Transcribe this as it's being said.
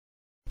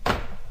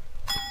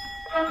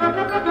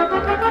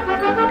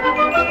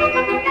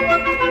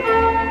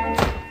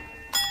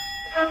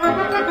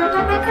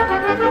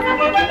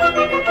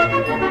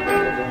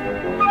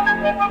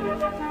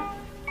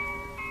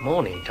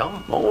Morning,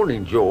 Tom.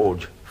 Morning,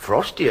 George.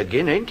 Frosty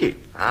again, ain't it?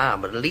 Ah,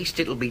 but at least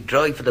it'll be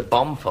dry for the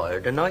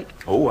bonfire tonight.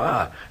 Oh,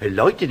 they're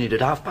lighting it at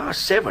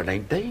 7:30,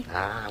 ain't they?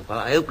 Ah, well,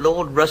 I hope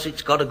Lord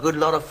Russett's got a good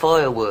lot of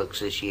fireworks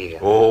this year.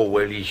 Oh,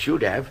 well, he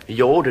should have.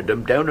 He ordered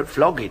them down at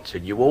Floggits,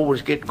 and you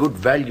always get good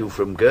value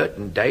from Gert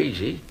and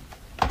Daisy.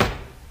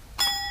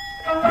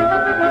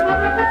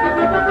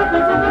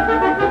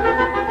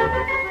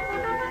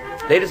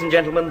 Ladies and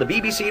gentlemen, the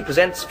BBC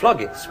presents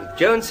Floggits with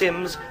Joan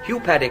Sims, Hugh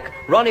Paddick,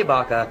 Ronnie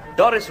Barker,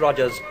 Doris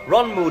Rogers,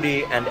 Ron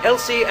Moody and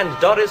Elsie and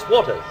Doris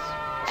Waters.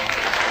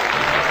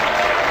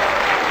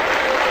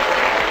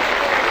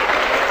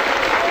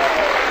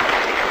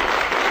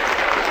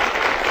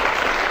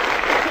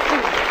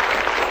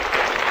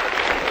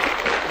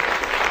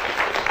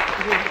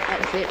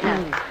 That's it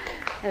now.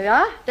 There we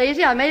are.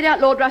 Daisy, I made out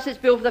Lord Russett's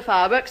bill for the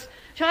fireworks.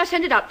 Shall I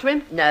send it up to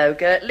him? No,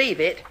 Gert,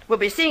 leave it. We'll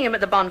be seeing him at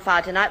the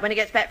bonfire tonight when he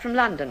gets back from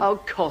London. Oh,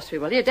 of course we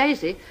will. Here,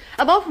 Daisy,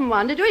 I've often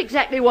wondered who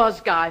exactly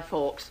was Guy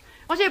Fawkes.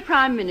 Was he a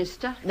Prime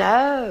Minister?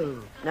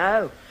 No.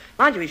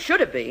 Mind you, he should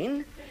have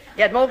been.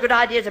 He had more good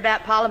ideas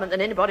about Parliament than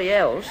anybody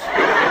else.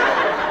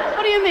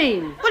 What do you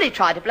mean? Well, he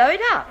tried to blow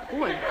it up.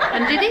 Oh,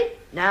 and did he?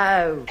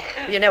 No.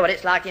 You know what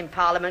it's like in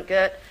Parliament,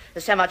 Gert.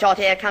 There's so much hot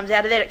air comes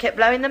out of there it kept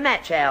blowing the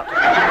match out.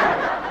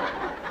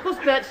 Of course,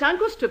 Bert's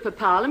uncle stood for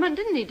Parliament,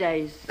 didn't he,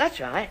 Daisy? That's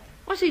right.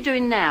 What's he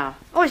doing now?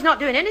 Oh, he's not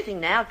doing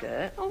anything now,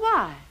 Gert. Oh,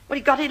 why? Well,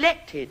 he got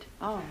elected.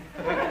 Oh.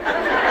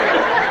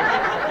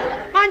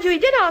 Mind you, he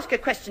did ask a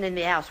question in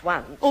the House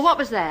once. Oh, what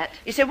was that?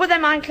 He said, would they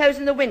mind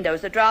closing the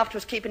windows? The draft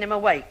was keeping him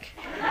awake.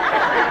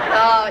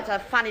 Oh, it's a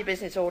funny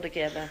business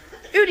altogether.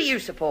 Who do you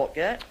support,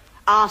 Gert?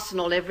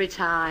 Arsenal every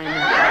time.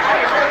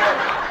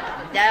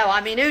 No,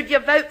 I mean, who'd you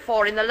vote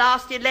for in the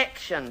last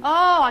election?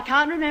 Oh, I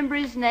can't remember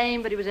his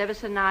name, but he was ever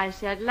so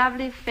nice. He had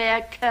lovely,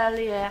 fair,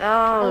 curly hair.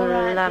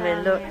 Oh, lummy,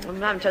 look. I'm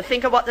having to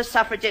think of what the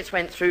suffragettes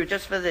went through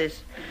just for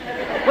this.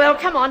 Well,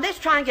 come on, let's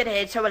try and get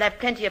ahead so we'll have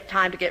plenty of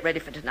time to get ready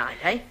for tonight,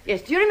 eh?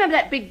 Yes, do you remember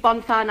that big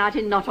bonfire night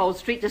in Knotholes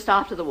Street just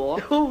after the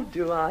war? Oh,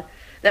 do I?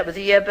 That was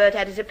the year Bert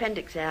had his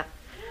appendix out.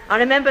 I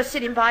remember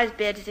sitting by his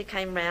bed as he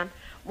came round,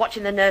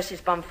 watching the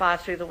nurses' bonfire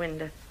through the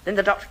window. Then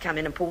the doctor came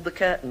in and pulled the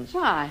curtains.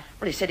 Why?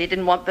 Well, he said he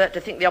didn't want Bert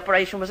to think the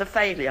operation was a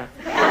failure.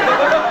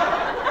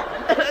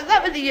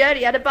 That was the year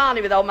he had a barney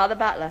with old Mother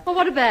Butler. Well,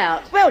 what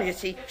about? Well, you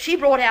see, she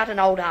brought out an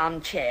old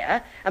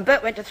armchair and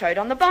Bert went to throw it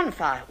on the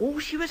bonfire. Oh,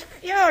 she was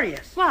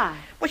furious. Why?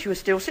 Well, she was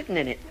still sitting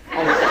in it.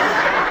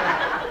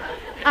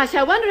 I say,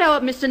 I wonder how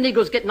Mr.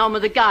 Niggle's getting on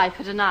with the guy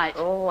for tonight.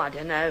 Oh, I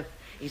don't know.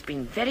 He's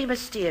been very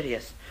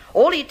mysterious.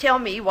 All he'd tell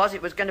me was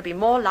it was going to be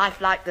more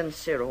lifelike than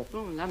Cyril.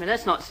 Oh, I mean,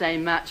 that's not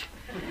saying much.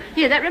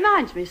 Here, that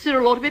reminds me.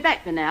 Cyril ought to be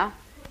back by now.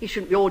 He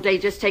shouldn't be all day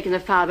just taking the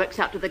fireworks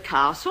up to the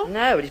castle.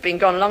 No, he's been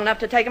gone long enough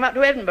to take him up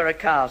to Edinburgh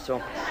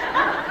Castle.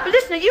 But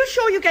listen, are you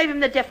sure you gave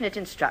him the definite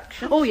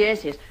instructions? Oh,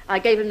 yes. I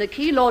gave him the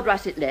key Lord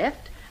Russett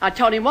left. I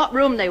told him what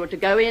room they were to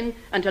go in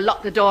and to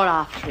lock the door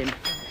after him.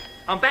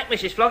 I'm back,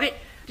 Mrs. Floggit.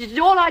 Did you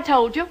do all I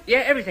told you? Yeah,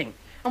 everything.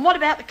 And what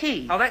about the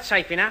key? Oh, that's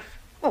safe enough.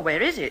 Well,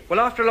 where is it? Well,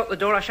 after I lock the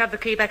door, I shove the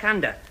key back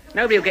under.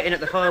 Nobody will get in at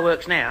the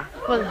fireworks now.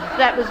 Well,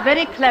 that was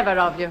very clever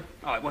of you.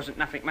 Oh, it wasn't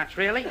nothing much,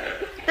 really.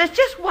 There's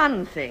just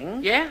one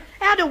thing. Yeah?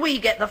 How do we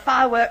get the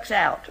fireworks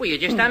out? Well, you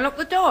just unlock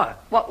the door.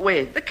 What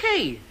with? The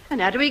key.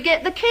 And how do we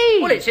get the key?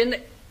 Well, it's in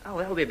the... Oh,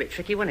 that'll be a bit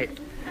tricky, won't it?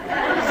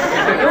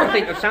 But you'll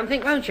think of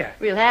something, won't you?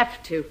 We'll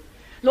have to.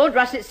 Lord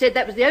Russett said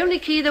that was the only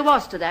key there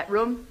was to that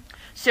room.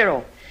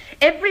 Cyril,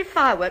 every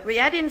firework we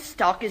had in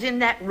stock is in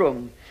that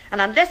room. And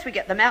unless we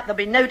get them out, there'll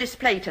be no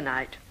display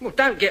tonight. Well,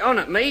 don't get on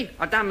at me.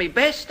 I've done my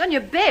best. Done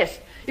your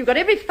best? You've got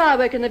every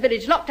firework in the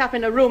village locked up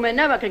in a room where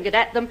no one can get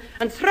at them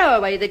and throw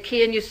away the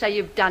key and you say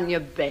you've done your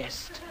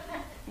best.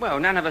 Well,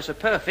 none of us are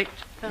perfect.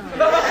 Yes,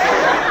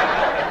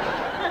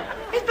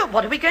 but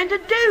what are we going to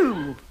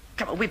do?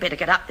 Come on, we better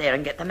get up there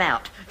and get them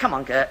out. Come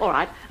on, Gert. All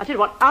right. I'll tell you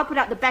what, I'll put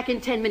out the back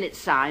in 10 minutes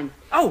sign.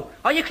 Oh,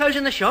 are you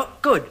closing the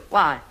shop? Good.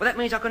 Why? Well, that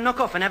means I can knock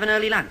off and have an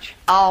early lunch.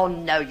 Oh,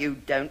 no, you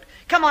don't.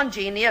 Come on,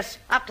 genius.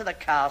 Up to the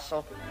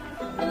castle.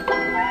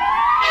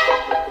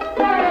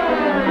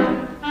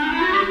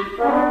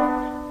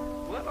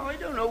 Well, I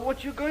don't know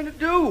what you're going to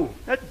do.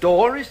 That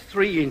door is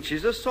 3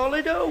 inches of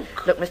solid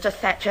oak. Look, Mr.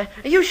 Thatcher,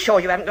 are you sure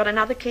you haven't got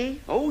another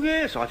key? Oh,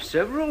 yes, I've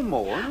several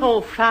more.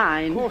 Oh,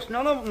 fine. Of course,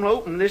 none of them will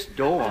open this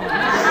door.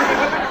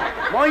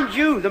 Mind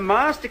you, the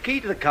master key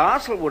to the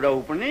castle would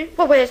open it.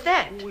 Well, where's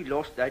that? Oh, we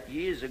lost that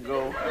years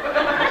ago.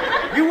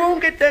 You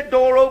won't get that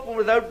door open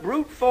without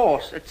brute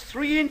force. It's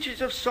 3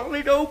 inches of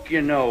solid oak,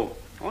 you know.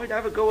 I'd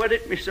have a go at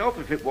it myself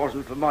if it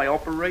wasn't for my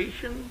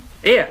operation.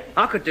 Here,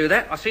 I could do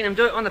that. I've seen them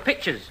do it on the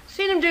pictures.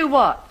 Seen him do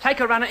what? Take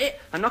a run at it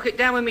and knock it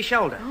down with my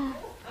shoulder.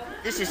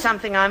 This is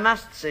something I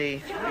must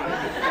see.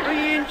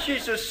 3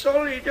 inches of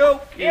solid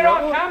oak, you Here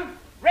know. I come.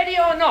 Ready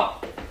or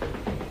not?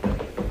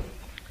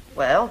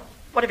 Well,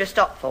 what have you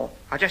stopped for?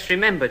 I just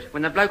remembered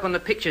when the bloke on the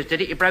pictures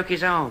did it, he broke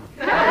his arm.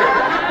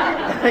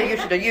 You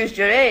should have used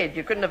your head.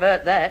 You couldn't have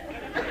hurt that.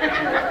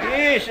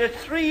 Yes,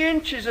 3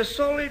 inches of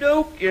solid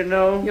oak, you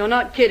know. You're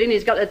not kidding.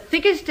 He's got the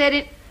thickest head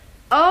in...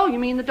 Oh, you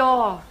mean the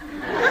door.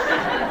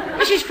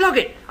 Mrs.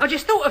 Floggit, I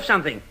just thought of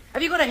something.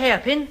 Have you got a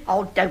hairpin?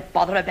 Oh, don't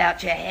bother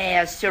about your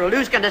hair, Cyril.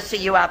 Who's going to see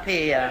you up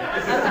here?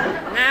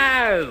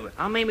 No.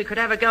 I mean, we could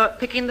have a go at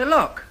picking the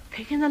lock.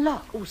 Picking the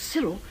lock? Oh,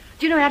 Cyril,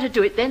 do you know how to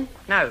do it then?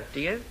 No,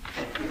 do you?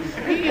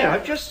 Here,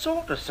 I've just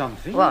thought of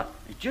something. What?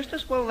 Just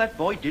as well that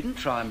boy didn't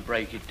try and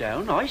break it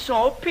down. I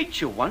saw a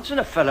picture once and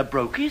a fella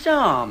broke his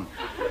arm.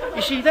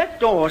 You see, that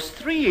door's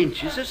 3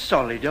 inches of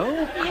solid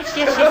oak. Yes,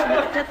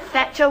 Mr.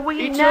 Thatcher,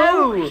 we It's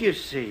know. oak, you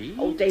see.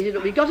 Oh, Daisy,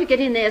 look, we've got to get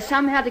in there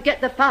somehow to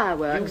get the You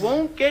fireworks.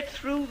 won't get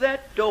through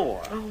that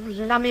door. Oh,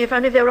 lummy, if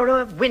only there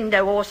were a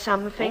window or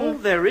something. Oh,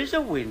 there is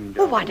a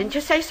window. Well, why didn't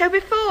you say so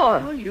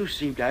before? Oh, you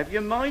seem to have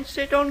your mind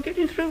set on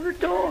getting through the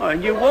door.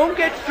 And you won't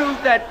get through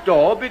that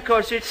door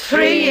because it's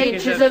 3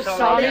 inches of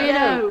solid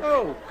oak.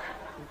 oak.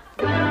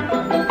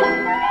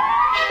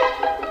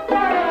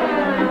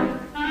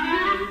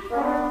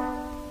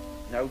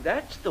 Now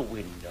that's the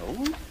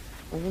window.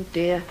 Oh,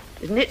 dear.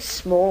 Isn't it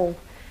small?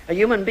 A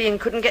human being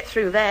couldn't get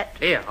through that.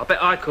 Here, I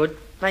bet I could.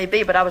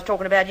 Maybe, but I was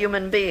talking about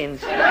human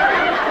beings.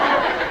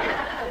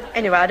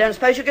 Anyway, I don't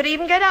suppose you could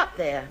even get up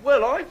there.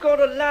 Well, I've got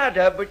a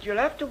ladder, but you'll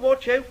have to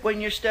watch out when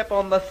you step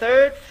on the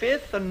 3rd,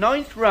 5th and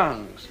 9th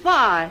rungs.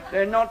 Why?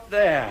 They're not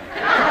there.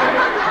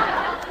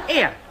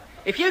 Here,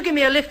 if you give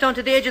me a lift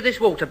onto the edge of this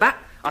water butt,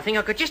 I think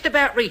I could just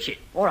about reach it.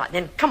 All right,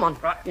 then, come on.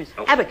 Right. Yes.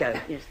 Have a go.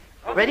 Yes.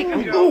 Ready?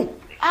 Ooh.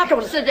 Up,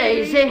 Sir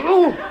Daisy.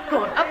 Ooh.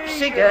 Go on, up,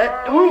 Sigurd.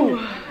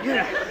 Ooh.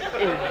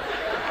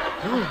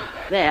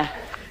 There.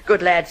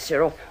 Good lad,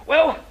 Cyril.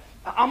 Well,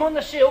 I'm on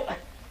the sill.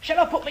 Shall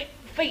I put my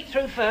feet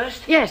through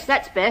first? Yes,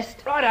 that's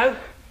best. Righto.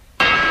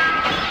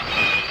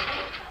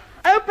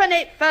 Open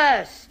it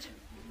first.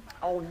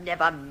 Oh,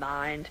 never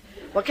mind.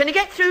 Well, can you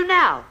get through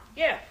now?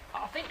 Yeah,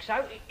 I think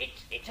so.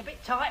 It's a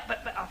bit tight,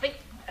 but I think...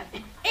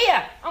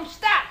 Here, I'm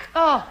stuck.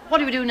 Oh, what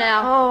do we do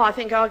now? Oh, I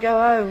think I'll go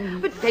home.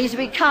 But, Daisy,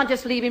 we can't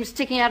just leave him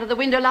sticking out of the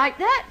window like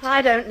that.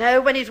 I don't know.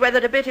 When he's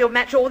weathered a bit, he'll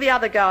match all the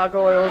other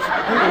gargoyles.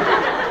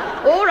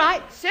 All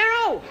right,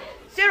 Cyril.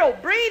 Cyril,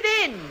 breathe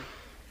in.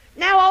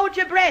 Now hold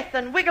your breath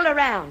and wiggle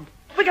around.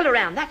 Wiggle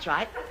around, that's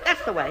right.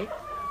 That's the way.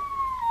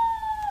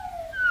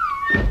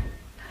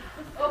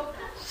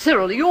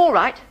 Cyril, are you all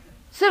right?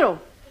 Cyril.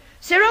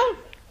 Cyril?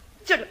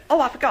 Cyril.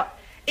 Oh, I forgot.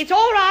 It's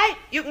all right.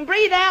 You can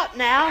breathe out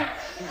now.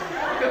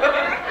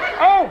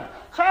 Oh,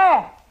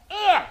 so,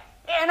 here.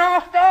 Getting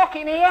half dark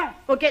in here.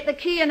 Well, get the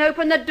key and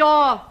open the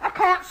door. I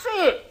can't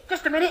see it.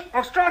 Just a minute,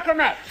 I'll strike a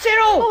match. Cyril!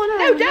 Oh,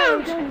 no,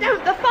 don't!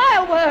 Don't! The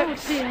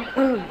fireworks!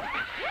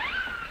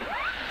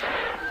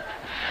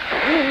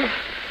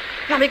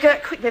 Come here,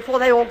 Gert, quick before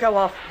they all go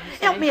off.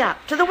 Help me up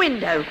to the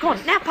window. Go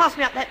on, now pass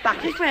me up that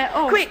bucket. Where?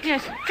 Oh, quick!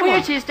 Yes. Come Here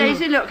on. it is,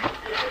 Daisy. Look.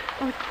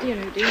 Oh, dear,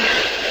 oh, dear.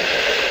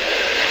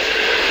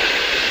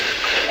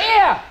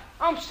 Here,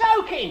 I'm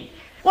soaking.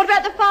 What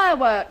about the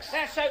fireworks?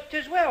 They're soaked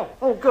as well.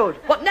 Oh, good.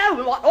 What, no?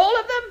 What, all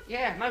of them?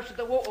 Yeah, most of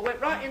the water went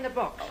right in the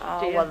box.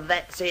 Oh, dear. well,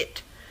 that's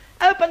it.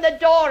 Open the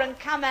door and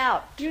come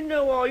out. You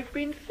know, I've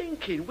been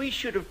thinking we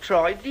should have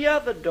tried the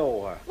other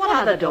door. What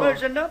other door?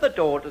 There's another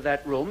door to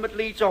that room that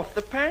leads off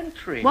the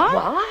pantry. What?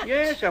 What?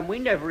 Yes, and we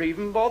never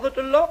even bothered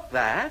to lock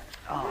that.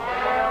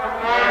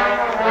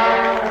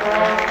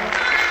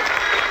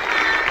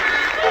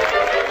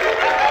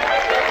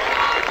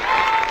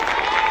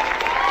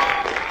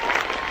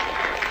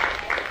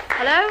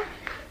 Hello?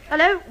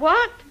 Hello?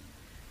 What?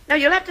 No,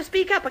 you'll have to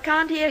speak up. I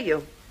can't hear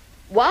you.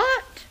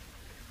 What?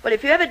 Well,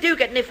 if you ever do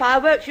get any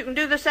fireworks, you can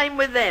do the same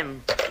with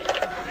them.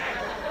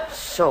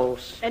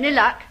 Sauce. Any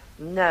luck?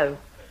 No.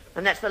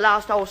 And that's the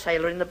last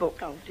wholesaler in the book.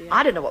 Oh, dear.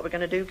 I don't know what we're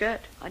going to do,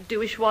 Gert. I do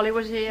wish Wally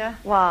was here.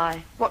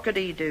 Why? What could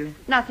he do?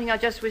 Nothing, I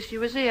just wish he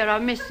was here. I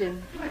miss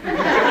him.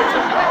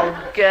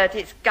 Oh, Gert,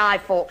 it's Guy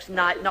Fawkes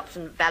night, not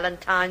St.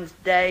 Valentine's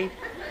Day.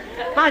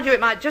 Mind you, it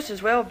might just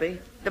as well be.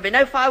 There'll be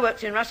no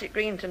fireworks in Russet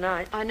Green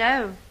tonight. I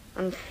know.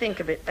 And think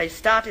of it, they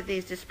started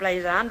these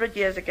displays 100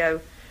 years ago,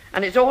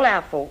 and it's all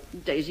our fault.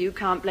 Daisy, you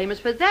can't blame us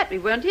for that. We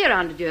weren't here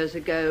 100 years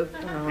ago.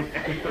 All right,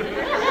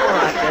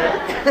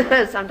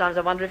 Gert. Sometimes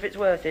I wonder if it's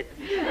worth it.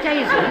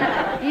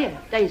 Daisy, here,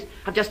 Daisy,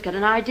 I've just got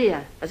an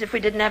idea. As if we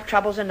didn't have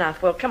troubles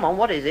enough. Well, come on,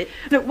 what is it?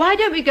 Look, why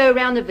don't we go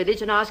around the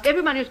village and ask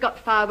everyone who's got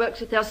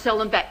fireworks if they'll sell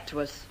them back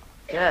to us?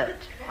 Gert,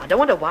 I don't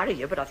want to worry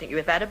you, but I think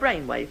you've had a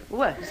brainwave.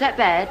 Well, is that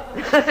bad?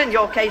 In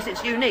your case,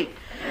 it's unique.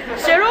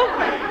 Cyril,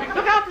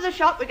 look after the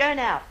shop. We're going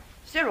out.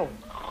 Cyril.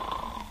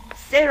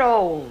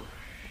 Cyril.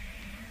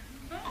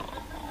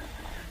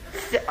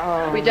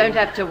 Oh. We don't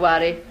have to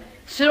worry.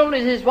 Cyril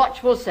is his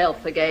watchful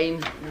self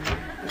again.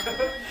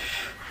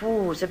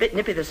 Ooh, it's a bit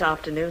nippy this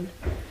afternoon.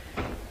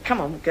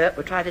 Come on, Gert,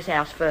 we'll try this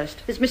house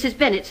first. It's Mrs.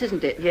 Bennett's,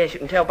 isn't it? Yes, you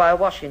can tell by her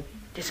washing.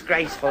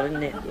 Disgraceful,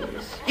 isn't it?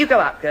 Yes. You go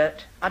up,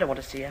 Gert. I don't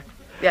want to see her.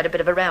 We had a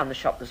bit of a round the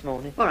shop this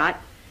morning. All right.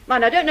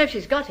 Mind, I don't know if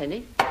she's got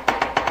any.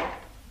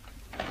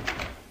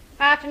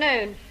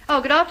 Afternoon. Oh,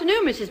 good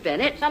afternoon, Mrs.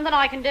 Bennett. Something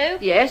I can do?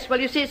 Yes, well,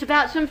 you see, it's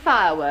about some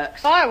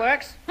fireworks.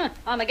 Fireworks?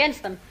 I'm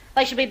against them.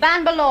 They should be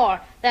banned by law.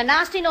 They're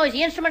nasty,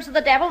 noisy instruments of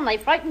the devil, and they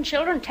frighten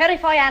children,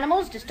 terrify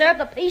animals, disturb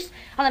the peace,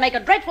 and they make a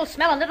dreadful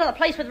smell and litter the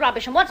place with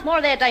rubbish. And what's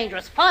more, they're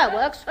dangerous.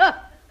 Fireworks,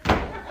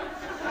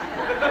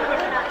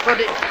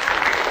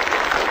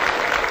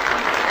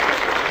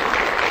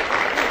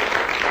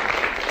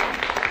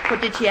 But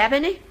did she have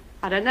any?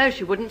 I don't know,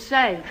 she wouldn't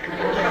say.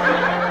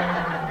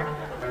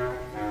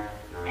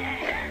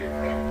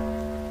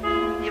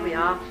 Here we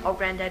are, old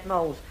Grandad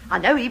Mole's. I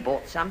know he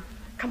bought some.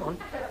 Come on.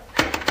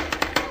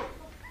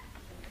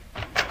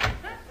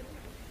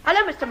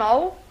 Hello, Mr.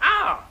 Mole.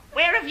 Oh,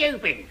 where have you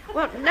been?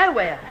 Well,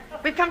 nowhere.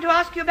 We've come to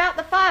ask you about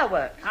the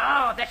fireworks.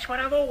 Oh, that's what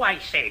I've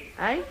always said.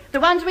 Eh? The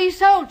ones we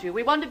sold you,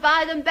 we want to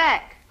buy them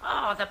back.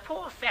 Oh, the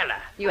poor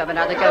fella. You have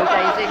another go,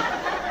 Daisy.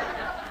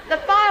 The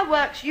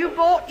fireworks you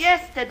bought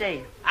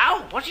yesterday.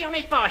 Oh, was he on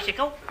his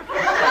bicycle?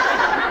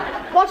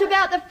 What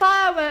about the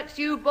fireworks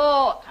you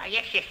bought? Oh,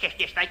 yes.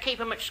 They keep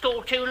them at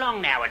school too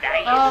long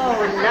nowadays. Oh,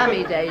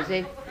 lummy,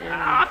 Daisy. Oh,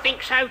 I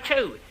think so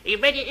too. He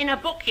read it in a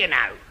book, you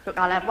know. Look,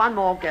 I'll have one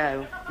more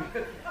go.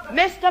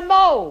 Mr.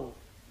 Mole,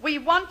 we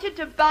wanted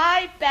to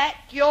buy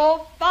back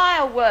your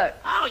fireworks.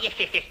 Oh, yes.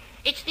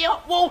 It's the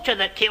hot water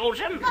that kills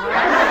them.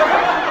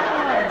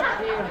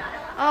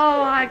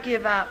 Oh, I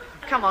give up.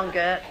 Come on,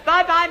 Gert.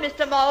 Bye-bye,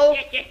 Mr. Mole.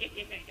 Yes.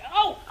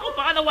 Oh,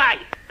 by the way,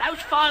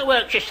 those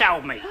fireworks you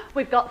sold me.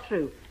 We've got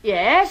through.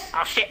 Yes?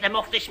 I set them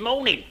off this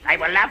morning. They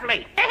were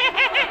lovely.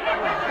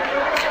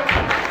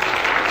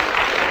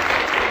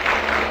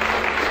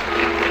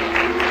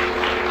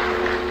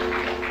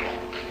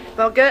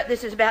 Well, Gert,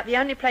 this is about the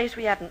only place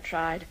we haven't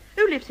tried.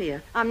 Who lives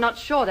here? I'm not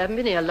sure. They haven't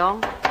been here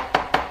long.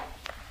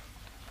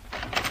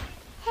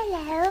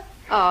 Hello.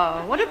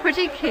 Oh, what a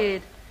pretty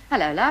kid.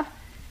 Hello, love.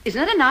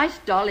 Isn't it a nice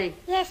dolly?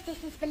 Yes,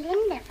 this is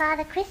Belinda.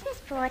 Father Christmas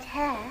brought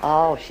her.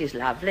 Oh, she's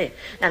lovely.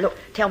 Now, look,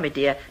 tell me,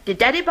 dear, did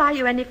Daddy buy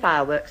you any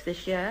fireworks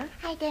this year?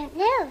 I don't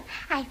know.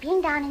 I've been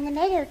down in the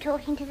meadow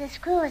talking to the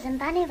squirrels and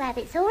bunny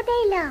rabbits all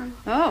day long.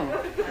 Oh.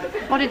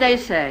 What did they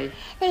say?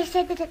 They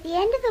said that at the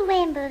end of the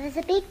rainbow there's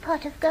a big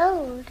pot of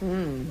gold.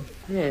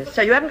 Yes.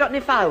 So you haven't got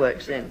any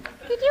fireworks then?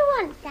 Did you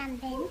want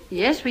something?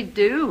 Yes, we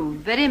do.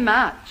 Very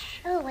much.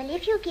 Oh, well,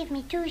 if you give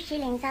me 2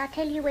 shillings, I'll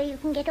tell you where you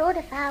can get all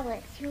the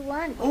fireworks you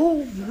want.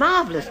 Oh,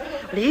 marvellous.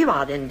 Well, here you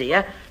are then,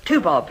 dear.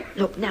 2 bob.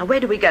 Look, now, where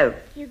do we go?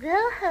 You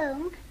go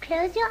home,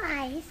 close your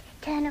eyes,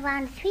 turn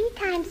around 3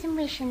 times and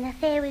wish, and the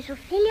fairies will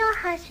fill your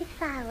house with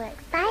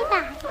fireworks.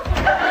 Bye-bye.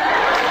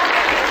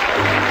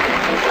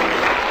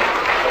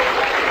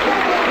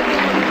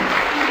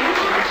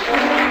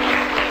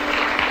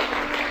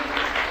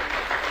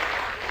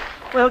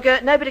 Well,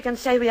 Gert, nobody can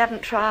say we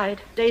haven't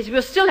tried. Daisy,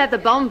 we'll still have the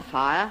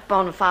bonfire.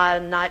 Bonfire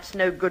night's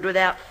no good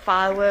without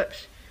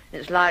fireworks.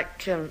 It's like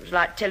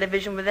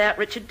television without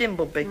Richard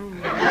Dimbleby.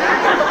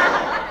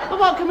 Well,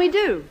 what can we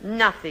do?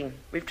 Nothing.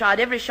 We've tried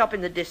every shop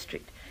in the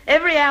district,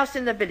 every house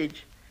in the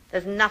village.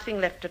 There's nothing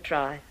left to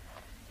try.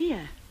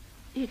 Here,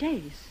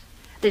 Daisy.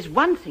 There's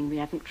one thing we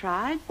haven't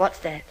tried. What's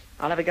that?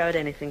 I'll have a go at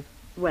anything.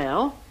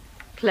 Well,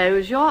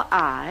 close your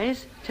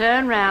eyes,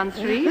 turn round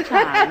 3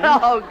 times.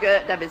 Oh,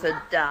 Gert, that is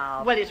a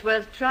doll. Well, it's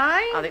worth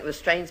trying. I think the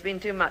strain's been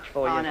too much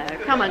for you. Oh, no.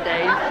 Come on,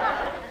 Dave.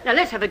 Now,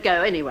 let's have a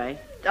go anyway.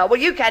 Oh, well,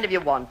 you can if you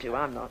want to.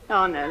 I'm not.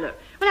 Oh, no, look.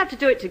 We'll have to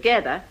do it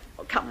together.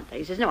 Oh, come on,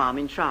 Daisy. There's no harm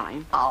in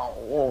trying. Oh,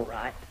 all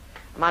right.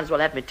 I might as well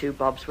have me 2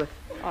 bobs worth.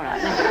 All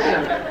right.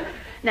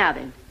 Now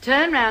then,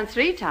 turn round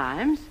 3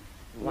 times.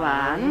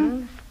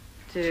 1,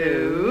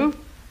 2,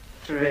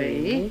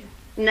 3.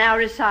 Now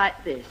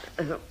recite this.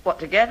 What,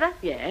 together?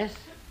 Yes.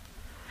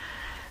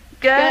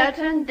 Gert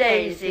and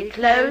Daisy,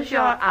 close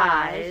your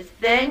eyes,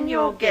 then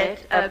you'll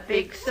get a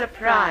big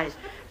surprise.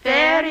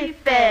 Fairy,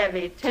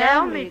 fairy,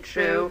 tell me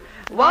true,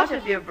 what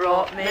have you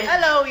brought me?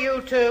 Hello,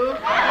 you 2.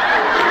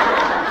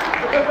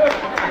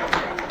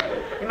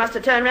 You must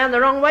have turned round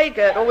the wrong way,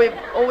 Gert. All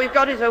we've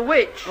got is a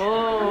witch.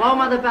 Oh,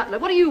 Mother Butler,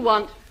 what do you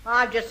want?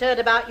 I've just heard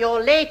about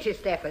your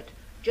latest effort.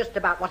 Just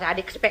about what I'd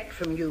expect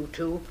from you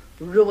 2.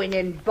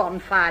 Ruining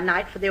bonfire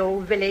night for the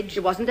old village.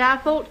 It wasn't our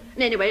fault.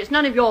 And anyway, it's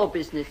none of your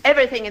business.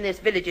 Everything in this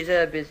village is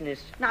her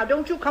business. Now,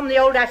 don't you come the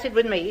old acid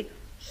with me,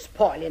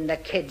 spoiling the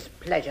kids'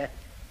 pleasure.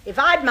 If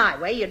I'd my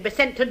way, you'd be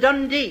sent to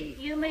Dundee.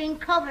 You mean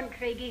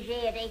Coventry,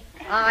 Digeri?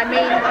 I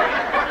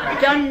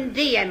mean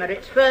Dundee, Emma.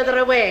 It's further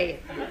away.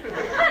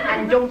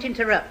 And don't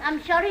interrupt.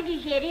 I'm sorry,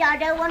 Digeri. I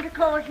don't want to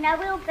cause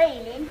no ill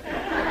feeling.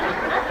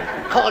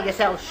 Call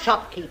yourselves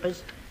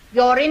shopkeepers.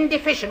 You're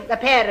indeficient, the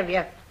pair of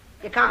you.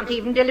 You can't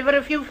even deliver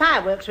a few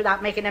fireworks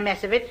without making a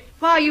mess of it.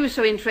 Why are you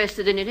so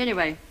interested in it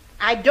anyway?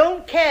 I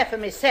don't care for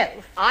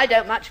myself. I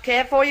don't much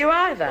care for you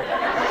either.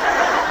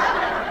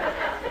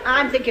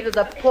 I'm thinking of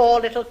the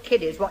poor little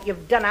kiddies, what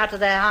you've done out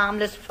of their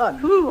harmless fun.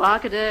 Ooh,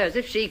 hark at her, as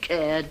if she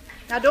cared.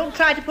 Now, don't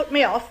try to put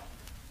me off.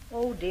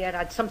 Oh, dear,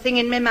 I'd something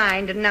in my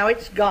mind, and now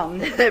it's gone.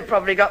 They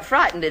probably got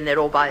frightened in there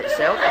all by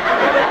itself.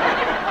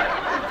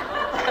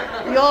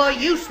 You're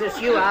useless,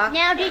 you are.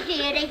 Now,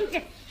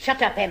 Digeri.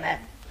 Shut up, Emma.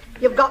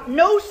 You've got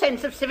no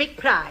sense of civic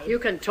pride. You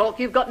can talk,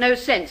 you've got no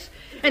sense.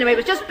 Anyway, it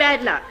was just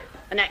bad luck.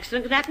 An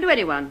accident can happen to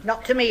anyone.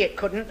 Not to me, it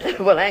couldn't.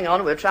 Well, hang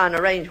on, we'll try and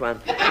arrange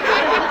one.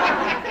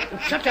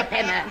 Shut up,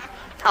 Emma.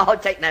 Oh,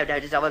 take no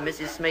notice of her,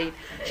 Mrs. Smead.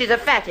 She's a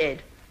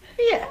fathead.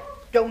 Here,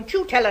 don't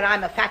you tell her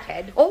I'm a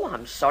fathead. Oh,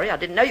 I'm sorry. I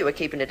didn't know you were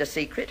keeping it a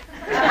secret.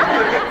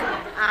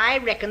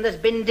 I reckon there's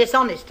been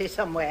dishonesty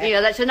somewhere.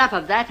 Here, that's enough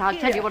of that. I'll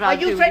tell you what I'll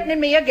do. Are you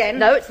threatening me again?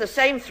 No, it's the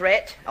same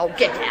threat. Oh,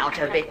 get out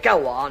of it.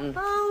 Go on.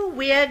 Oh,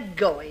 we're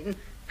going.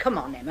 Come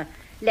on, Emma.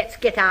 Let's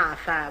get our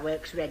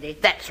fireworks ready.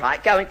 That's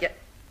right. Go and get...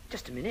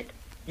 Just a minute.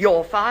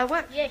 Your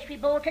fireworks? Yes, we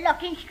bought a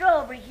lot in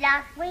strawberries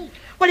last week.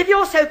 Well, if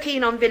you're so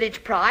keen on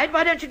village pride,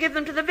 why don't you give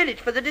them to the village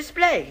for the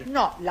display?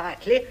 Not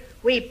likely.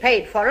 We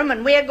paid for 'em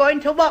and we're going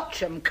to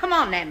watch 'em. Come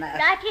on, Emma.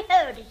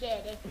 Righty-ho,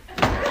 Daddy.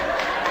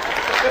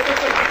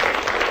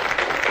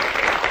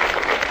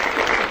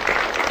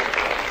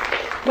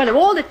 Well, of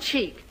all the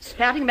cheek,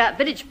 spouting about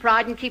village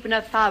pride and keeping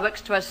her fireworks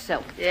to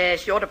herself.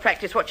 Yes, she ought to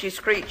practice what she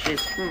screeches.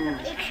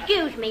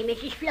 Excuse me,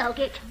 Mrs.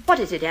 Floggit. What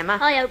is it, Emma?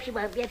 I hope you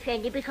won't be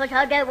offended because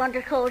I don't want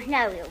to cause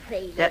no ill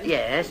feeling.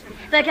 Yes.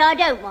 But I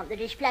don't want the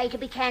display to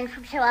be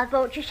cancelled, so I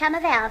bought you some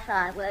of our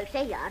fireworks.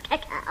 There you are.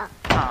 Ta-ta.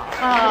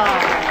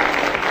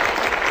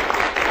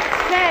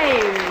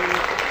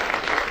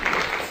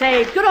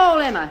 Say, good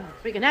old Emma.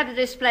 We can have the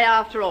display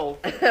after all.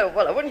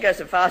 Well, I wouldn't go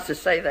so far as to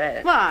say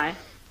that. Why?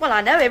 Well,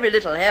 I know every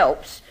little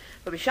helps,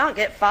 but we shan't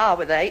get far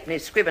with a halfpenny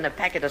squib and a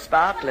packet of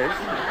sparklers.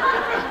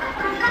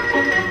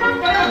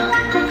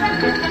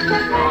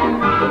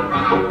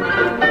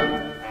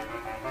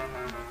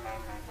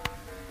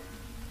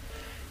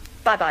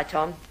 Bye-bye,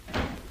 Tom.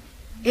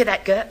 Hear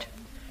that, Gert?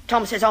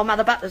 Tom says old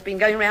Mother Butler's been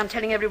going round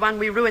telling everyone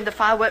we ruined the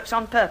fireworks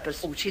on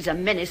purpose. Oh, she's a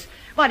menace.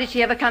 Why did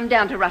she ever come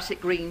down to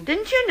Russet Green?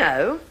 Didn't you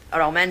know?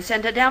 Our old man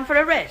sent her down for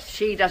a rest.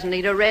 She doesn't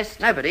need a rest.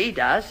 No, but he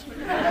does.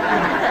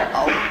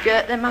 Oh,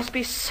 Gert, there must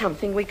be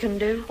something we can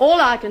do.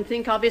 All I can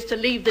think of is to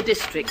leave the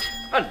district.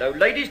 Hello,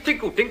 ladies.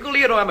 Tinkle, tinkle.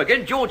 Here I am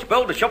again. George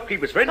Bell, the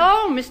shopkeeper's friend.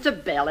 Oh,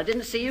 Mr. Bell, I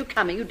didn't see you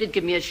coming. You did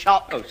give me a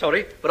shock. Oh,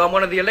 sorry, but I'm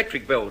one of the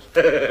electric bells.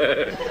 Get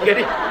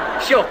it?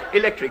 Shock,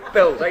 electric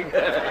bells, eh?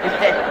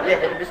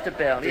 Yeah, Mr.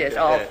 Bell, yes.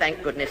 Oh,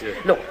 thank goodness.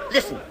 Look,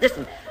 listen.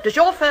 Does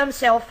your firm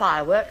sell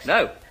fireworks?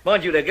 No.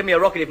 Mind you, they'll give me a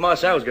rocket if my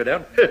sales go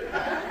down.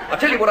 I'll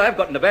tell you what I have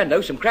got in the van, though.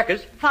 Some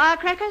crackers.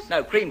 Firecrackers?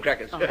 No, cream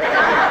crackers.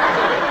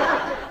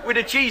 With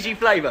a cheesy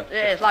flavour.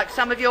 Yes, like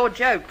some of your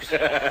jokes.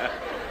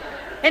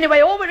 Anyway,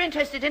 all we're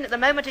interested in at the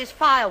moment is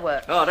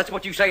fireworks. Oh, that's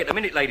what you say at the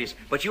minute, ladies.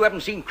 But you haven't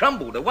seen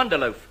Crumble, the Wonder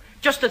Loaf.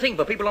 Just the thing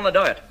for people on a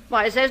diet.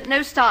 Why, is there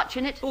no starch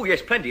in it? Oh,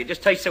 yes, plenty. It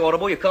just tastes so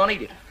horrible you can't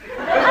eat it.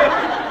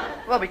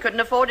 Well, we couldn't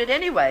afford it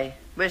anyway.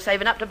 We're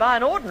saving up to buy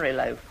an ordinary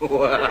loaf. Very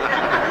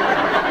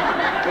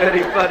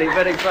funny,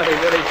 very funny,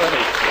 very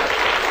funny.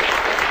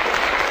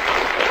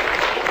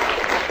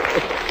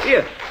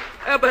 Here,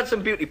 how about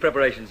some beauty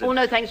preparations? Then? Oh,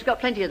 no, thanks. We've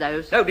got plenty of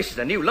those. No, this is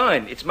a new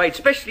line. It's made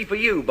specially for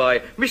you by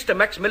Mr.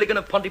 Max Milligan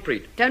of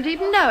Pontypridd. Don't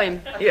even know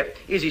him. Here,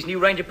 here's his new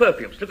range of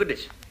perfumes. Look at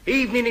this.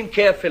 Evening in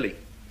Caerphilly.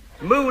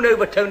 Moon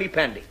over Tony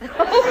Pandy.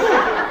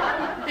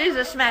 Here's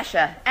a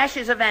smasher.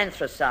 Ashes of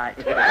anthracite.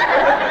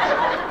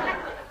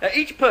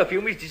 Each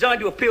perfume is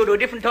designed to appeal to a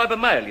different type of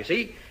male, you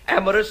see.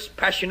 Amorous,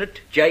 passionate,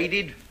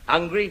 jaded,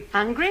 hungry.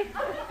 Hungry?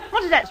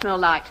 What does that smell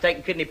like? Steak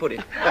and kidney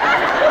pudding.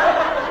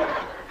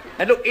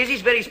 And look, here's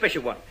his very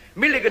special one.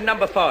 Milligan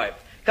number 5.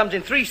 Comes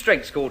in 3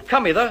 strengths called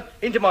Come Hither,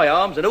 Into My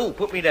Arms, and All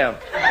Put Me Down.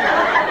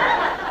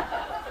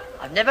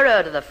 I've never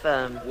heard of the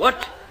firm.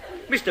 What?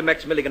 Mr.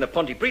 Max Milligan of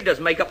Pontypridd does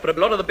make up for a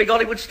lot of the big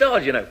Hollywood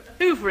stars, you know.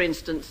 Who, for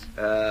instance?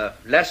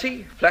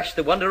 Lassie, Flash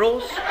the Wonder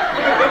Horse,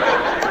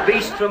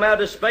 Beast from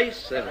Outer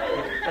Space.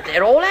 But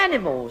they're all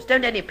animals.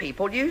 Don't any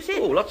people use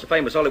it? Oh, lots of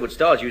famous Hollywood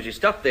stars use his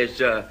stuff.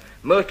 There's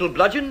Myrtle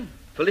Bludgeon,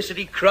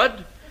 Felicity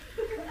Crud,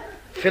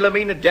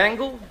 Philomena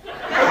Dangle.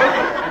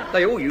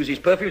 They all use his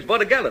perfumes by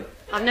the gallon.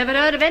 I've never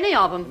heard of any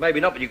of them. Maybe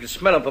not, but you can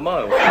smell them for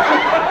miles.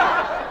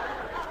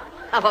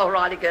 Oh, all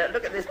righty, Gert.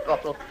 Look at this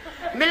bottle.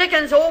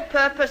 Milligan's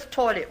all-purpose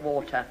toilet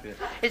water. Yes.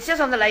 It says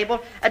on the label,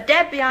 a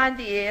dab behind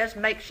the ears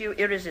makes you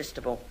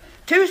irresistible.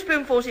 2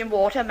 spoonfuls in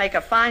water make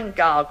a fine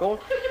gargle,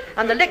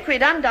 and the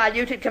liquid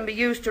undiluted can be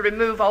used to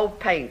remove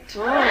old paint.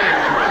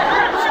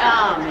 Oh,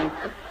 charming.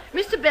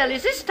 Mr. Bell,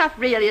 is this stuff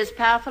really as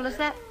powerful as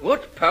that?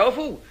 What?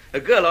 Powerful? A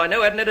girl I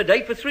know hadn't had a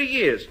date for 3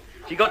 years.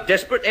 She got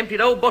desperate, emptied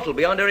the whole bottle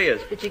behind her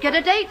ears. Did she get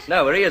a date?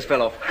 No, her ears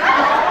fell off.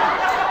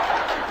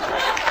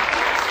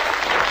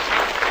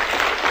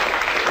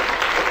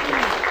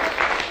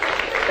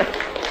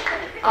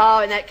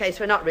 Oh, in that case,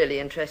 we're not really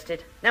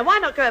interested. Now, why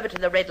not go over to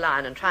the Red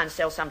Lion and try and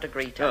sell some to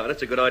Greta? Oh,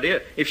 that's a good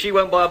idea. If she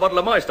won't buy a bottle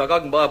of my stock, I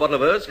can buy a bottle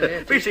of hers.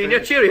 Yeah, be seeing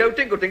you. Cheerio,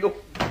 tinkle, tinkle.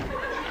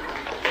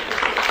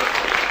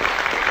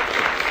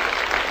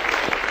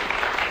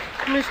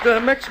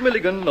 Mr. Max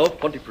Milligan of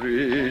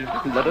Pontypridd.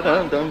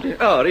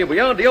 Ah, here we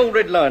are, the old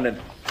Red Lion then.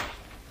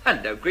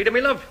 Hello, Greta,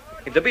 me love.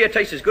 If the beer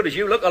tastes as good as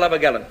you look, I'll have a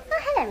gallon. Oh,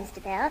 hello,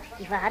 Mr. Bell.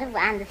 You are the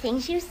one, the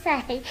things you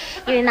say.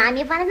 You remind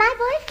me of one of my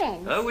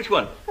boyfriends. Oh, which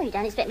one? Well, you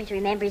don't expect me to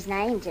remember his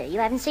name, do you?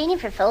 I haven't seen him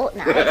for a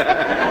fortnight. Do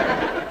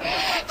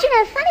you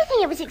know, funny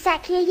thing, it was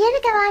exactly a year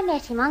ago I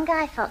met him on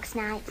Guy Fawkes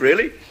night.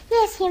 Really?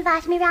 Yes, he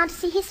invited me round to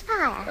see his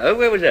fire. Oh,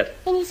 where was that?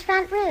 In his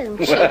front room,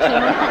 shaking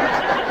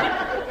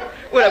around.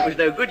 Well, that was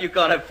no good. You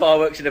can't have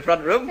fireworks in the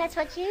front room. That's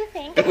what you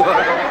think.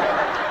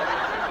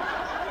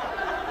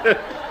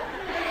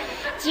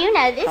 Do you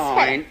know this...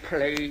 Pint,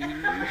 please.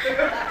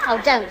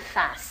 Oh, don't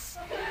fuss.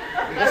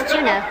 Yes, do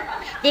you know,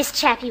 this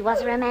chappie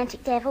was a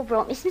romantic devil,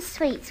 brought me some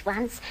sweets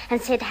once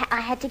and said I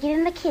had to give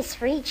him a kiss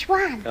for each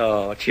one.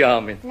 Oh,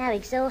 charming. No,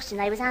 exhausting.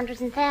 They was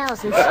hundreds and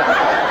thousands.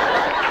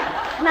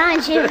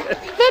 Mind you,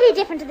 very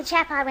different to the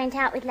chap I went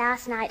out with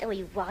last night. Oh,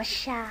 he was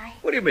shy.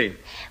 What do you mean?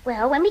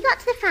 Well, when we got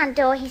to the front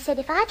door, he said,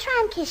 if I try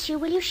and kiss you,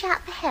 will you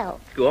shout for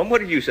help? Go on, what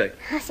did you say?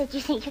 I said, do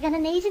you think you're going to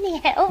need any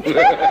help?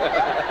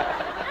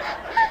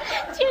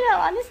 Do you know,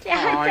 honestly,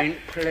 I don't... Pint,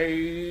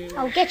 please.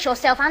 Oh, get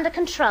yourself under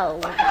control.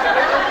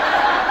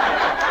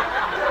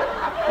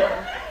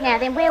 Now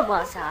then, where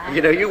was I?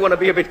 You know, you want to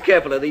be a bit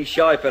careful of these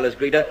shy fellas,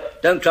 Greta.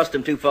 Don't trust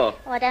them too far.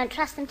 Oh, I don't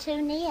trust them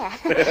too near.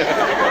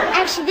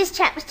 Actually, this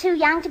chap was too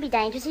young to be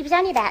dangerous. He was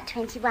only about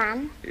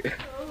 21.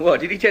 What,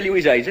 did he tell you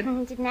his age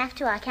then? Didn't have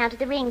to. I counted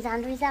the rings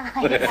under his eyes.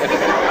 Do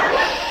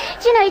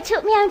you know, he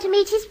took me home to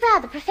meet his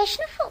brother,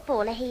 professional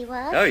footballer he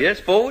was. Oh, yes,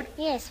 forward?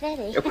 Yes,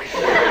 very.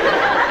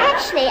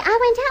 Actually, I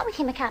went out with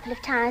him a couple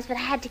of times, but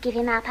I had to give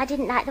him up. I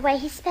didn't like the way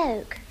he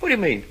spoke. What do you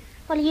mean?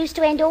 Well, he used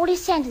to end all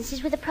his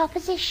sentences with a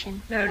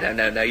proposition. No.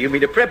 You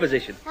mean a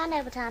preposition. I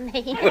know what I mean.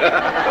 Do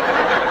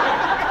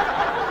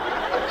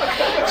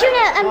you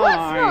know, and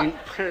what's more...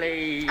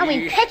 Please. Oh,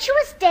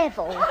 impetuous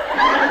devil.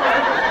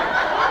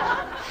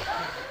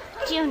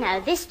 Do you know,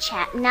 this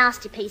chap,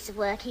 nasty piece of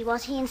work he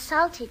was, he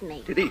insulted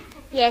me. Did he?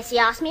 Yes, he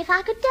asked me if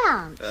I could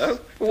dance. Oh?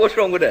 Well, what's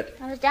wrong with that?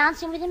 I was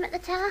dancing with him at the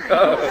time.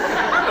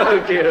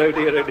 Oh, dear.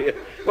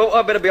 Well,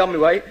 I better be on my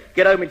way.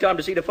 Get home in time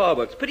to see the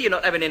fireworks. Pity you're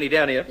not having any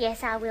down here.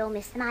 Yes, I will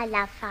miss them. I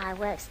love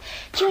fireworks.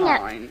 Do you know...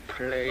 Pint,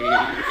 please.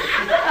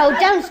 Oh,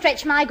 don't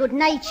stretch my good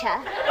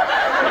nature.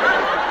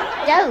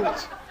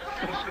 Don't.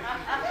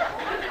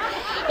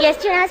 Yes,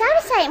 do you know, as I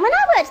was saying, when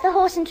I worked the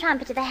Horse and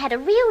Trumpeter, they had a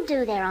real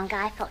do there on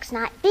Guy Fawkes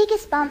night.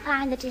 Biggest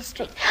bonfire in the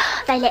district.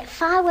 They let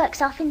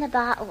fireworks off in the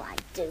bar. Oh, I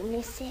do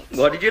miss it.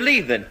 Why did you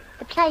leave then?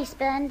 The place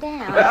burned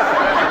down.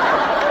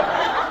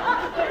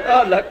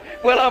 Oh, look.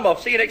 Well, I'm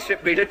off. See you next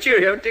trip, Peter.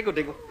 Cheerio and tinkle.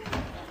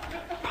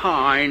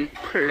 Pint,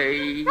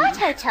 please.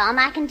 Righto, Tom,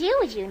 I can deal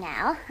with you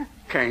now.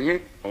 Can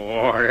you?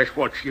 Oh, that's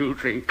what you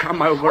think.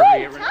 Come over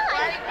here. Tom.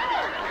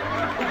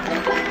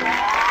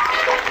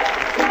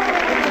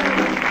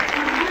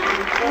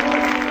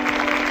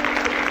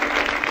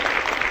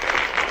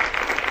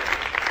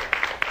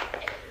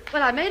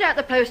 Well, I made out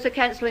the poster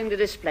cancelling the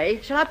display.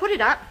 Shall I put it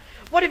up?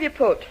 What have you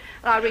put?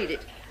 I'll read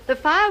it. The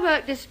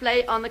firework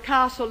display on the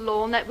castle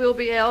lawn that will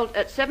be held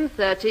at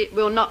 7:30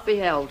 will not be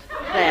held.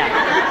 There.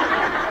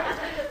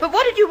 But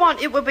what did you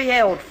want it would be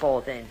held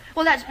for, then?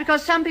 Well, that's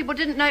because some people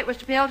didn't know it was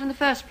to be held in the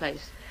first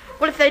place.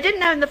 Well, if they didn't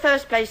know in the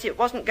first place it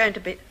wasn't going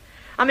to be...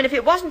 I mean, if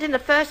it wasn't in the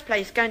first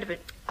place going to be...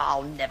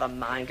 Oh, never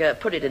mind, Gert.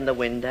 Put it in the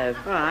window.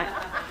 All right.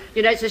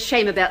 You know, it's a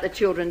shame about the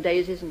children,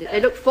 Daisy, isn't it? They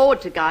look forward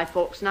to Guy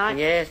Fawkes night.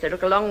 Yes, they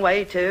look a long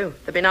way, too.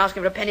 They've been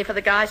asking for a penny for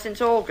the guy since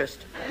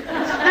August.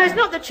 No, it's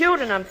not the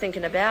children I'm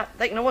thinking about.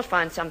 They can always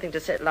find something to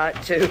set light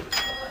to.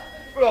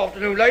 Good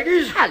afternoon,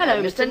 ladies.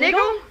 Hello, Mr.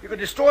 Niggle. You can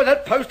destroy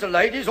that poster,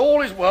 ladies.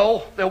 All is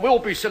well. There will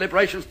be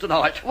celebrations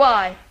tonight.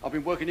 Why? I've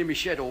been working in my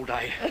shed all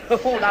day.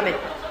 Oh, lummy.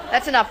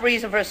 That's enough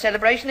reason for a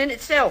celebration in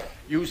itself.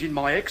 Using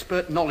my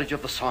expert knowledge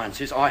of the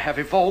sciences, I have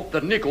evolved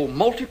the Niggle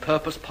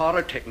multi-purpose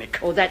pyrotechnic.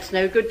 Oh, that's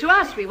no good to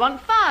us. We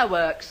want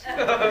fireworks.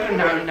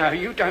 No,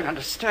 you don't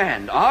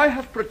understand. I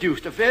have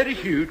produced a very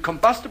huge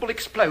combustible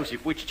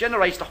explosive which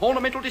generates the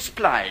ornamental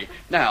display.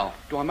 Now,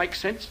 do I make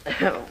sense?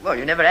 Well,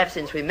 you never have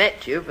since we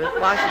met you, but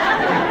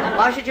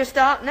why should you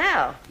start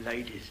now?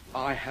 Ladies,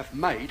 I have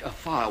made a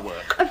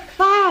firework. A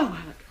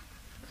firework?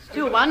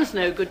 Still, one's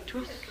no good to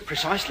us.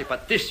 Precisely,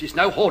 but this is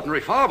no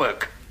ordinary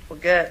firework. Well,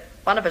 Gert,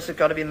 one of us has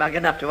got to be mug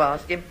enough to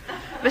ask him.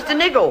 Mr.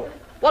 Niggle,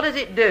 what does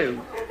it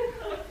do?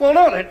 Well,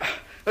 now then,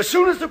 as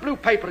soon as the blue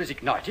paper is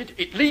ignited,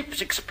 it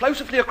leaps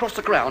explosively across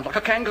the ground like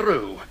a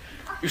kangaroo.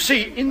 You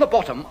see, in the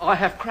bottom, I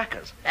have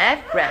crackers.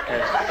 Have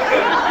crackers?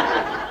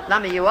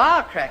 Lummy, you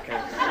are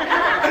crackers.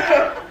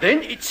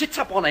 Then it sits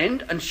up on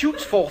end and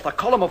shoots forth a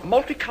column of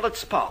multicoloured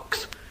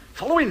sparks.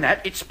 Following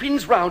that, it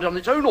spins round on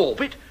its own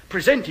orbit,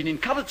 presenting in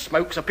coloured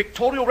smokes a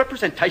pictorial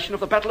representation of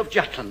the Battle of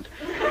Jutland.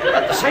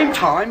 At the same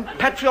time,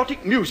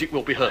 patriotic music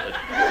will be heard.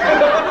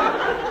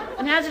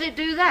 And how did it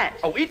do that?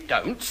 Oh, it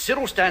don't.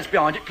 Cyril stands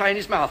behind it playing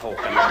his mouth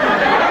organ.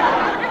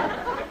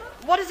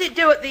 What does it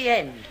do at the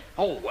end?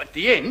 Oh, at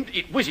the end,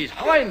 it whizzes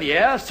high in the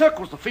air,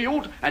 circles the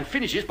field, and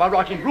finishes by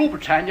writing Rule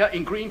Britannia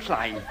in green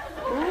flame.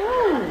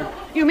 Ooh.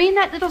 You mean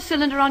that little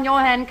cylinder on your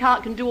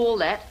handcart can do all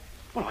that?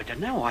 Well, I don't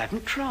know. I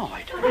haven't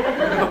tried.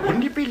 But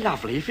wouldn't it be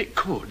lovely if it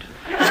could?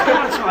 Let's go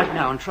outside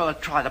now and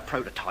try the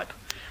prototype.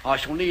 I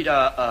shall need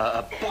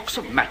a box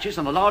of matches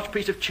and a large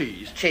piece of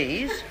cheese.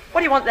 Cheese?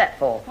 What do you want that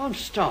for? I'm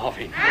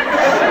starving.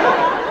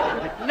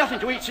 I've nothing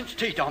to eat since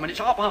tea time, and it's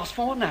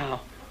 4:30 now.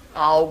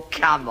 Oh,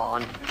 come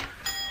on.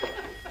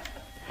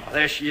 Well,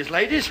 there she is,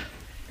 ladies.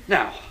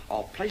 Now,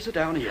 I'll place her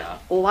down here.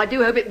 Oh, I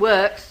do hope it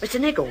works. Mr.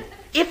 Niggle,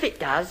 if it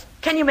does,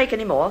 can you make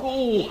any more?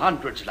 Oh,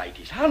 hundreds,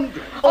 ladies,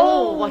 hundreds.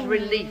 Oh, what a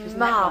relief. Isn't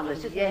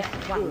marvellous, that isn't it?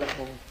 Yes,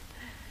 wonderful.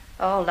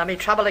 Oh, lummy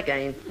trouble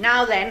again.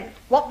 Now then,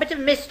 what bit of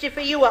mischief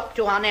are you up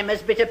to on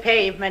Emma's bit of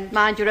pavement?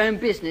 Mind your own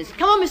business.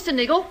 Come on, Mr.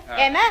 Niggle.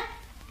 Emma,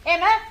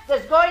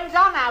 there's goings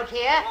on out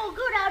here. Oh,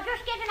 good, I'll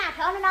just get an hat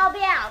on and I'll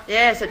be out.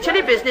 Yes, a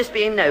chilly business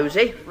being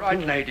nosy. Right,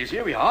 ladies,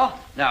 here we are.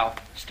 Now,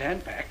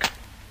 stand back.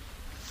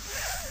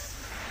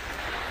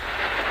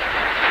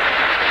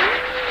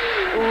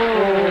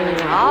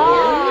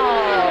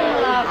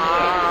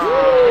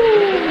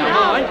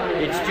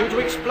 It's due to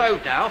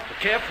explode now. Be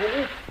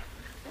careful.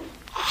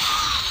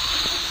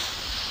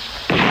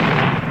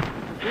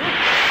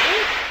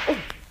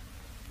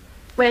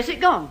 Where's it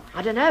gone?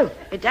 I don't know.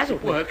 It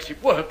dazzled me.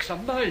 It works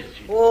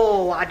amazing.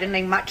 Oh, I didn't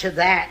think much of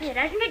that. Yeah,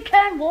 doesn't it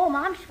turn warm?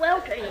 I'm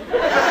sweltering.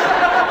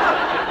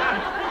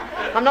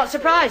 I'm not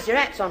surprised. Your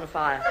hat's on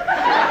fire.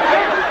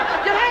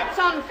 Your hat's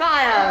on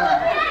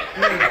fire.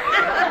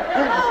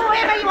 Oh,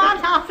 Emma, you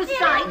aren't half a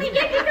sight.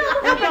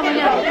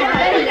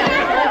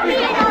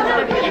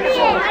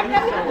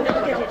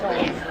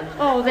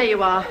 Oh, there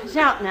you are. It's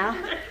out now.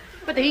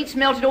 But the heat's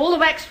melted all the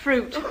waxed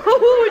fruit.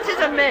 Oh, it is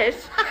a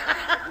mess.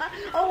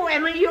 Oh,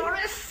 Emma, you're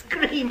a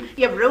scream.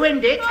 You've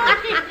ruined it.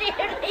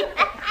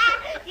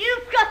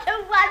 You've got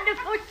a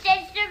wonderful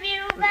sense of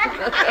humour.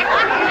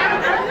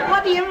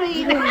 What do you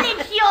mean? Well,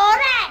 it's your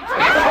hat.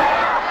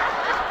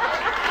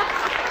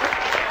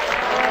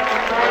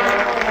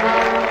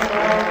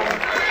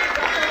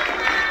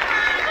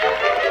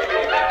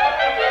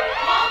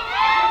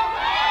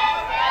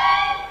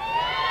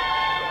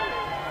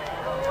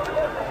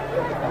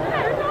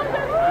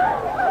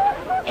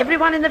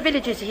 Everyone in the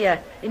village is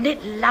here. Isn't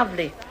it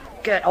lovely?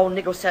 Gert, old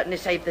Niggle certainly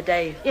saved the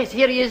day. Yes,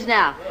 here he is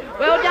now.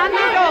 Well done,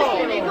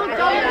 Niggle.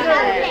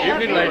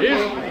 Evening,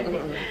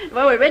 ladies.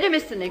 Well, we're ready,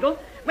 Mr. Niggle.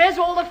 Where's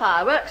all the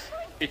fireworks?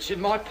 It's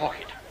in my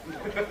pocket.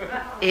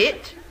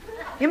 It?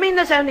 You mean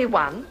there's only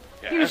one?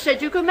 Yes. You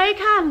said you could make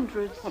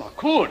hundreds. Well, I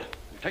could.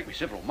 It'll take me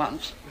several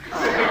months.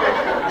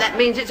 That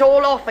means it's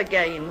all off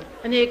again.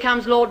 And here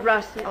comes Lord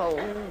Russet. Oh,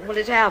 well,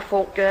 it's our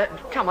fault, Gert.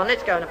 Come on,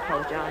 let's go and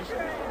apologise.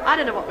 I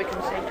don't know what we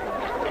can say to him.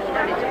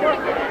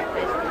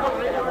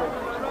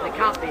 It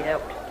can't be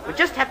helped. We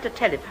just have to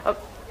tell him. Oh,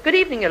 good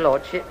evening, Your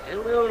Lordship.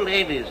 Hello,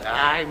 ladies.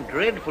 I'm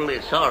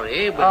dreadfully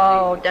sorry, but...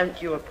 Oh,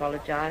 don't you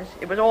apologise.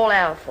 It was all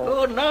our fault.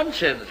 Oh,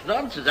 nonsense.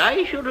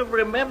 I should have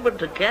remembered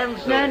to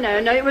cancel. No,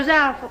 it was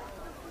our fault.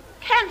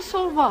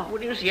 Cancel what?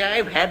 Well, you see,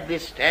 I've had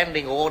this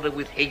standing order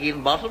with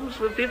Higginbottoms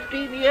for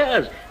 15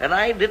 years, and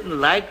I didn't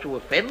like to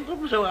offend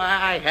them, so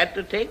I had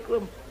to take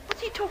them.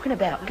 What's he talking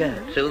about,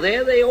 Gert? So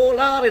there they all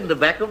are in the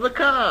back of the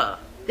car.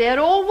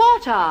 They're all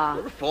what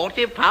are?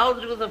 40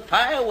 pounds worth of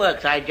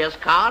fireworks I just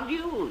can't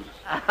use.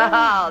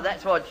 Ah,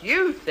 that's what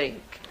you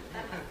think.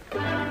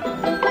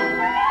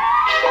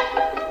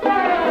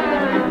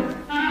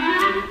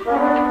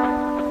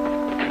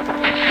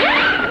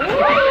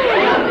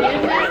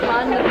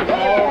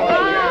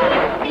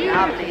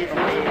 Lovely, isn't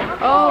it?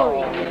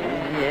 Oh,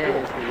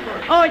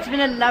 Yes. Oh, it's been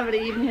a lovely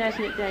evening,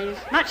 hasn't it, Days?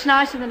 Much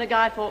nicer than a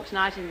Guy Fawkes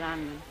night in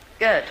London.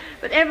 Gert.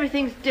 But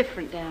everything's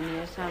different down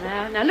here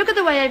somehow. Now, look at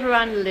the way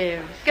everyone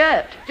lives.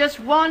 Gert. Just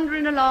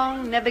wandering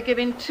along, never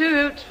giving two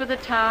hoots for the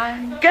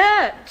time.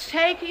 Gert.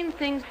 Taking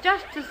things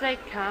just as they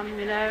come,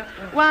 you know.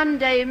 One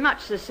day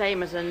much the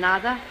same as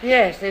another.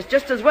 Yes, it's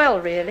just as well,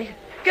 really.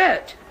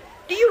 Gert,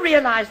 do you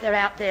realise they're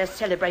out there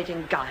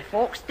celebrating Guy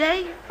Fawkes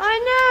Day?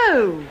 I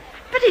know.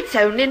 But it's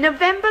only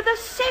November the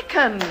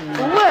 2nd.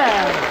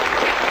 Well...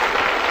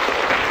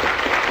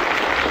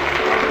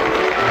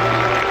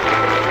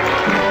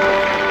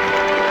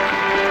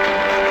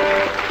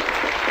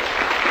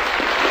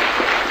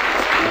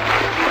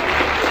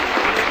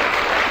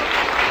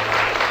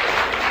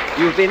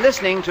 You've been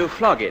listening to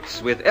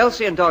Floggits with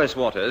Elsie and Doris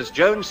Waters,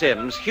 Joan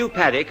Sims, Hugh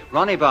Paddick,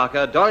 Ronnie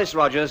Barker, Doris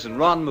Rogers and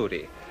Ron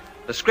Moody.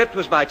 The script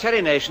was by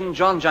Terry Nation,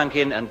 John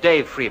Junkin and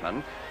Dave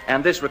Freeman,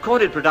 and this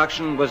recorded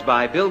production was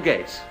by Bill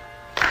Gates.